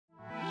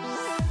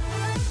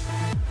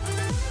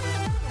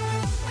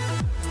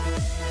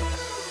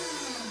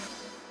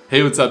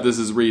Hey, what's up? This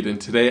is Reed,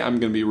 and today I'm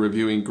going to be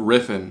reviewing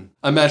Gryphon,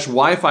 a mesh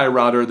Wi-Fi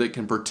router that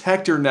can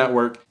protect your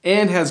network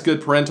and has good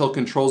parental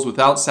controls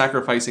without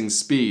sacrificing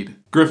speed.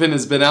 Gryphon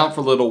has been out for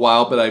a little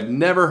while, but I've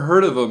never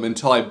heard of him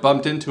until I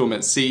bumped into him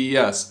at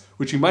CES,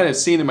 which you might have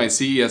seen in my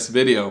CES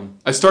video.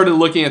 I started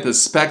looking at the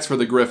specs for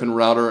the Gryphon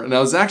router, and I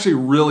was actually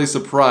really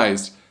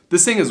surprised.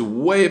 This thing is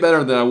way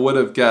better than I would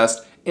have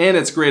guessed, and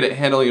it's great at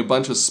handling a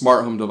bunch of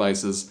smart home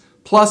devices.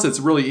 Plus, it's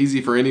really easy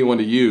for anyone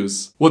to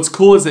use. What's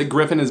cool is that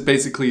Gryphon is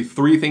basically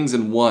three things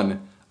in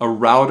one: a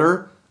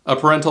router, a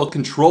parental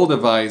control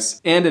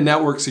device, and a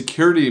network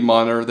security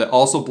monitor that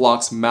also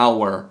blocks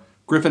malware.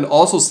 Gryphon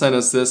also sent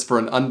us this for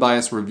an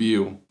unbiased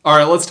review.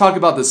 Alright, let's talk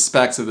about the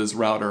specs of this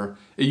router.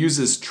 It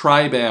uses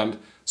tri-band,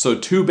 so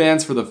 2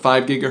 bands for the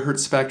 5 GHz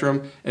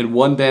spectrum and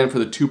 1 band for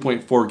the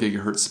 2.4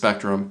 GHz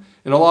spectrum.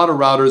 And a lot of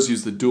routers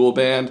use the dual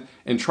band,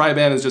 and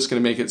tri-band is just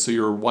going to make it so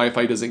your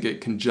Wi-Fi doesn't get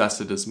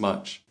congested as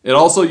much. It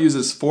also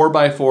uses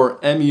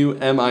 4x4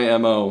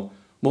 MU-MIMO,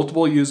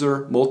 multiple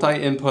user,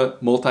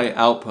 multi-input,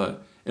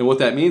 multi-output. And what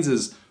that means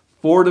is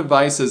 4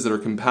 devices that are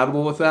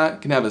compatible with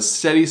that can have a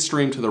steady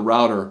stream to the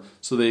router,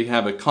 so they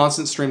have a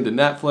constant stream to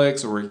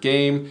Netflix or a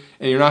game,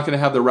 and you're not going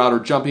to have the router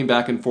jumping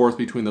back and forth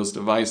between those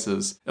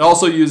devices. It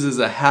also uses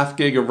a ½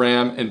 gig of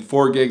RAM and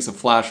 4 gigs of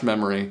flash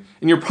memory.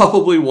 And you're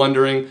probably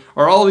wondering,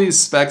 are all these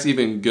specs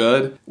even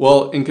good?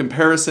 Well, in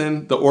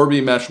comparison, the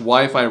Orbi Mesh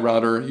Wi-Fi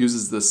router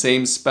uses the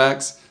same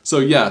specs, so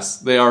yes,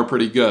 they are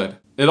pretty good.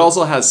 It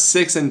also has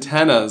 6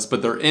 antennas,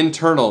 but they're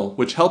internal,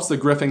 which helps the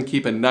Gryphon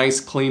keep a nice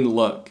clean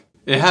look.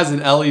 It has an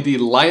LED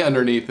light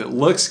underneath that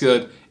looks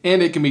good,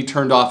 and it can be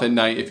turned off at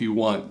night if you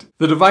want.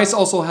 The device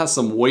also has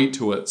some weight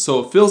to it, so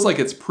it feels like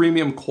it's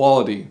premium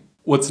quality.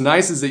 What's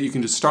nice is that you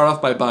can just start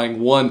off by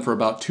buying one for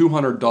about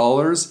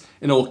 $200,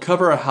 and it will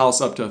cover a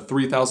house up to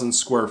 3,000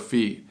 square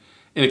feet.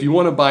 And if you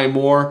want to buy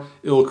more,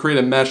 it will create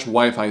a mesh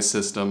Wi-Fi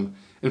system.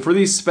 And for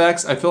these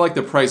specs, I feel like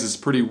the price is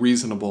pretty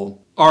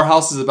reasonable. Our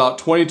house is about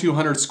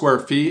 2,200 square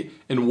feet,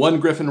 and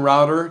one Gryphon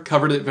router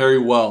covered it very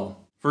well.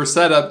 For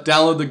setup,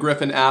 download the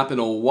Gryphon app and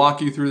it will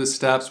walk you through the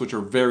steps, which are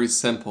very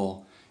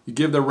simple. You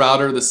give the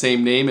router the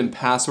same name and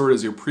password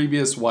as your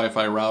previous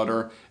Wi-Fi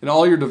router, and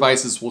all your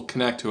devices will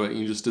connect to it, and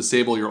you just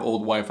disable your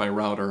old Wi-Fi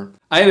router.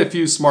 I had a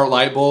few smart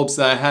light bulbs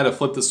that I had to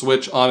flip the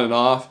switch on and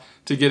off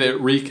to get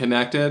it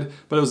reconnected,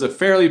 but it was a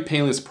fairly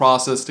painless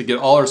process to get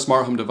all our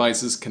smart home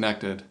devices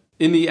connected.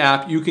 In the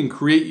app, you can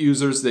create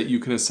users that you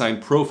can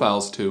assign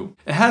profiles to.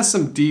 It has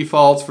some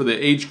defaults for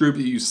the age group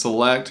that you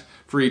select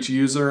for each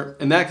user,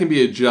 and that can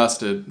be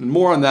adjusted, and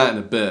more on that in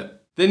a bit.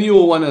 Then you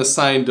will want to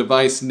assign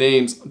device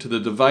names to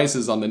the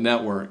devices on the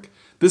network.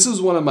 This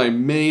is one of my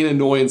main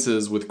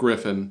annoyances with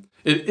Gryphon.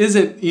 It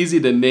isn't easy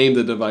to name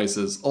the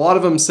devices. A lot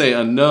of them say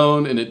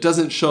unknown, and it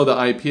doesn't show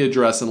the IP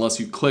address unless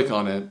you click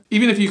on it.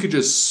 Even if you could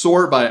just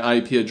sort by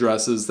IP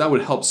addresses, that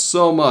would help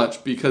so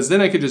much, because then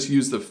I could just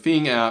use the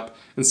Fing app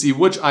and see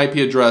which IP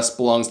address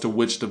belongs to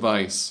which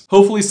device.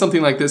 Hopefully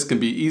something like this can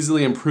be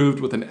easily improved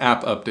with an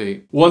app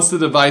update. Once the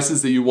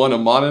devices that you want to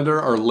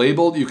monitor are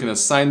labeled, you can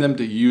assign them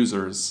to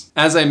users.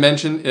 As I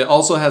mentioned, it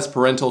also has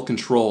parental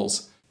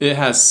controls. It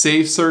has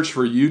safe search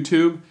for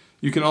YouTube.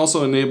 You can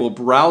also enable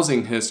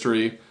browsing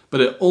history, but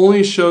it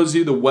only shows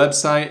you the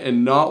website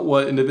and not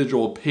what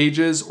individual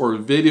pages or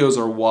videos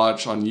are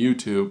watched on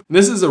YouTube. And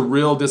this is a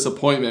real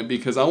disappointment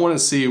because I want to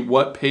see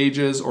what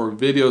pages or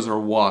videos are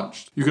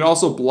watched. You can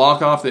also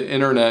block off the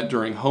internet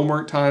during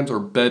homework times or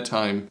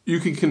bedtime. You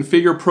can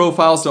configure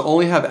profiles to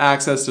only have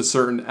access to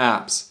certain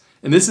apps.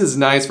 And this is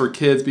nice for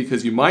kids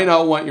because you might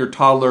not want your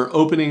toddler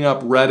opening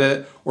up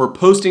Reddit or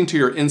posting to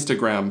your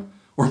Instagram.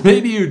 Or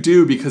maybe you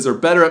do because they're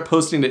better at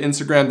posting to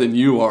Instagram than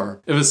you are.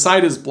 If a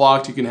site is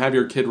blocked, you can have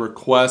your kid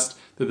request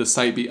that the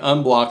site be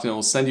unblocked and it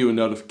will send you a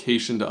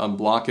notification to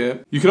unblock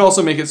it. You can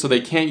also make it so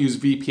they can't use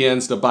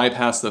VPNs to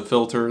bypass the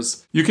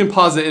filters. You can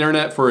pause the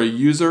internet for a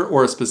user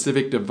or a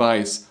specific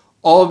device.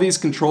 All of these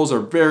controls are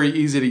very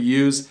easy to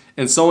use,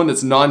 and someone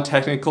that's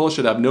non-technical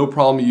should have no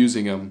problem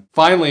using them.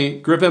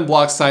 Finally, Gryphon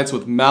blocks sites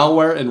with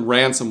malware and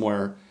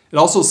ransomware. It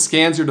also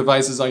scans your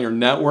devices on your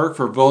network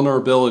for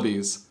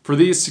vulnerabilities. For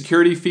these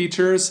security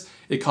features,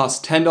 it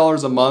costs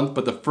 $10 a month,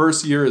 but the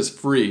first year is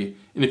free.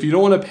 And if you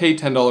don't want to pay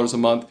 $10 a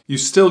month, you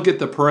still get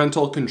the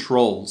parental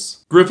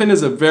controls. Gryphon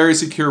is a very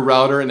secure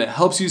router, and it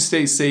helps you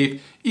stay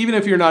safe even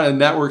if you're not a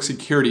network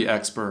security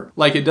expert.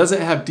 Like, it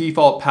doesn't have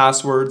default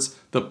passwords,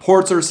 the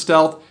ports are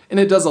stealth,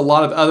 and it does a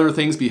lot of other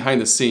things behind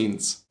the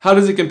scenes. How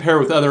does it compare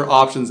with other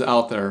options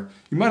out there?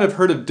 You might have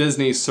heard of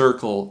Disney's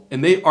Circle,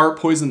 and they art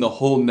poison the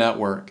whole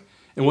network.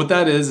 And what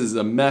that is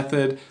a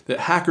method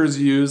that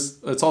hackers use,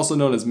 it's also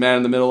known as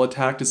man-in-the-middle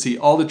attack, to see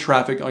all the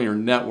traffic on your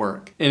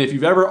network. And if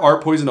you've ever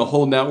art poisoned a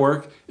whole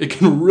network, it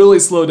can really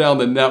slow down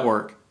the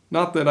network.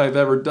 Not that I've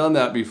ever done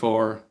that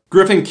before.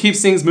 Gryphon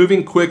keeps things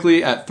moving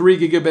quickly at 3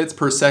 gigabits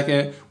per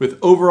second with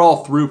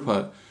overall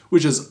throughput,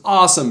 which is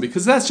awesome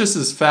because that's just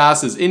as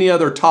fast as any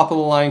other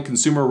top-of-the-line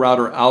consumer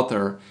router out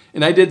there.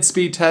 And I did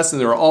speed tests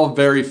and they were all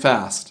very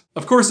fast.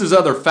 Of course, there's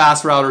other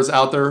fast routers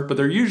out there, but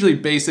they're usually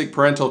basic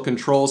parental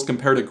controls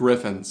compared to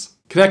Gryphon's.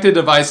 Connected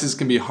devices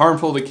can be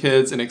harmful to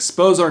kids and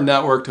expose our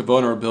network to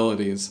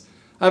vulnerabilities.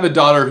 I have a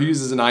daughter who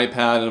uses an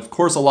iPad and of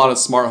course a lot of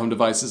smart home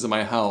devices in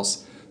my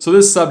house, so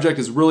this subject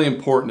is really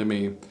important to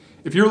me.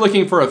 If you're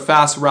looking for a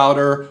fast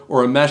router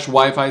or a mesh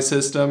Wi-Fi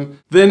system,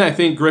 then I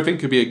think Gryphon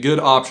could be a good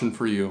option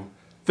for you.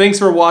 Thanks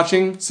for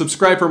watching,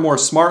 subscribe for more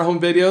smart home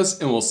videos,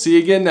 and we'll see you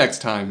again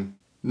next time.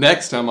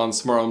 Next time on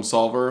Smart Home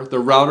Solver, the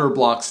router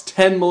blocks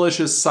 10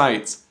 malicious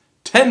sites.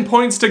 10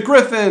 points to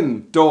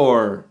Gryphon!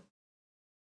 Door!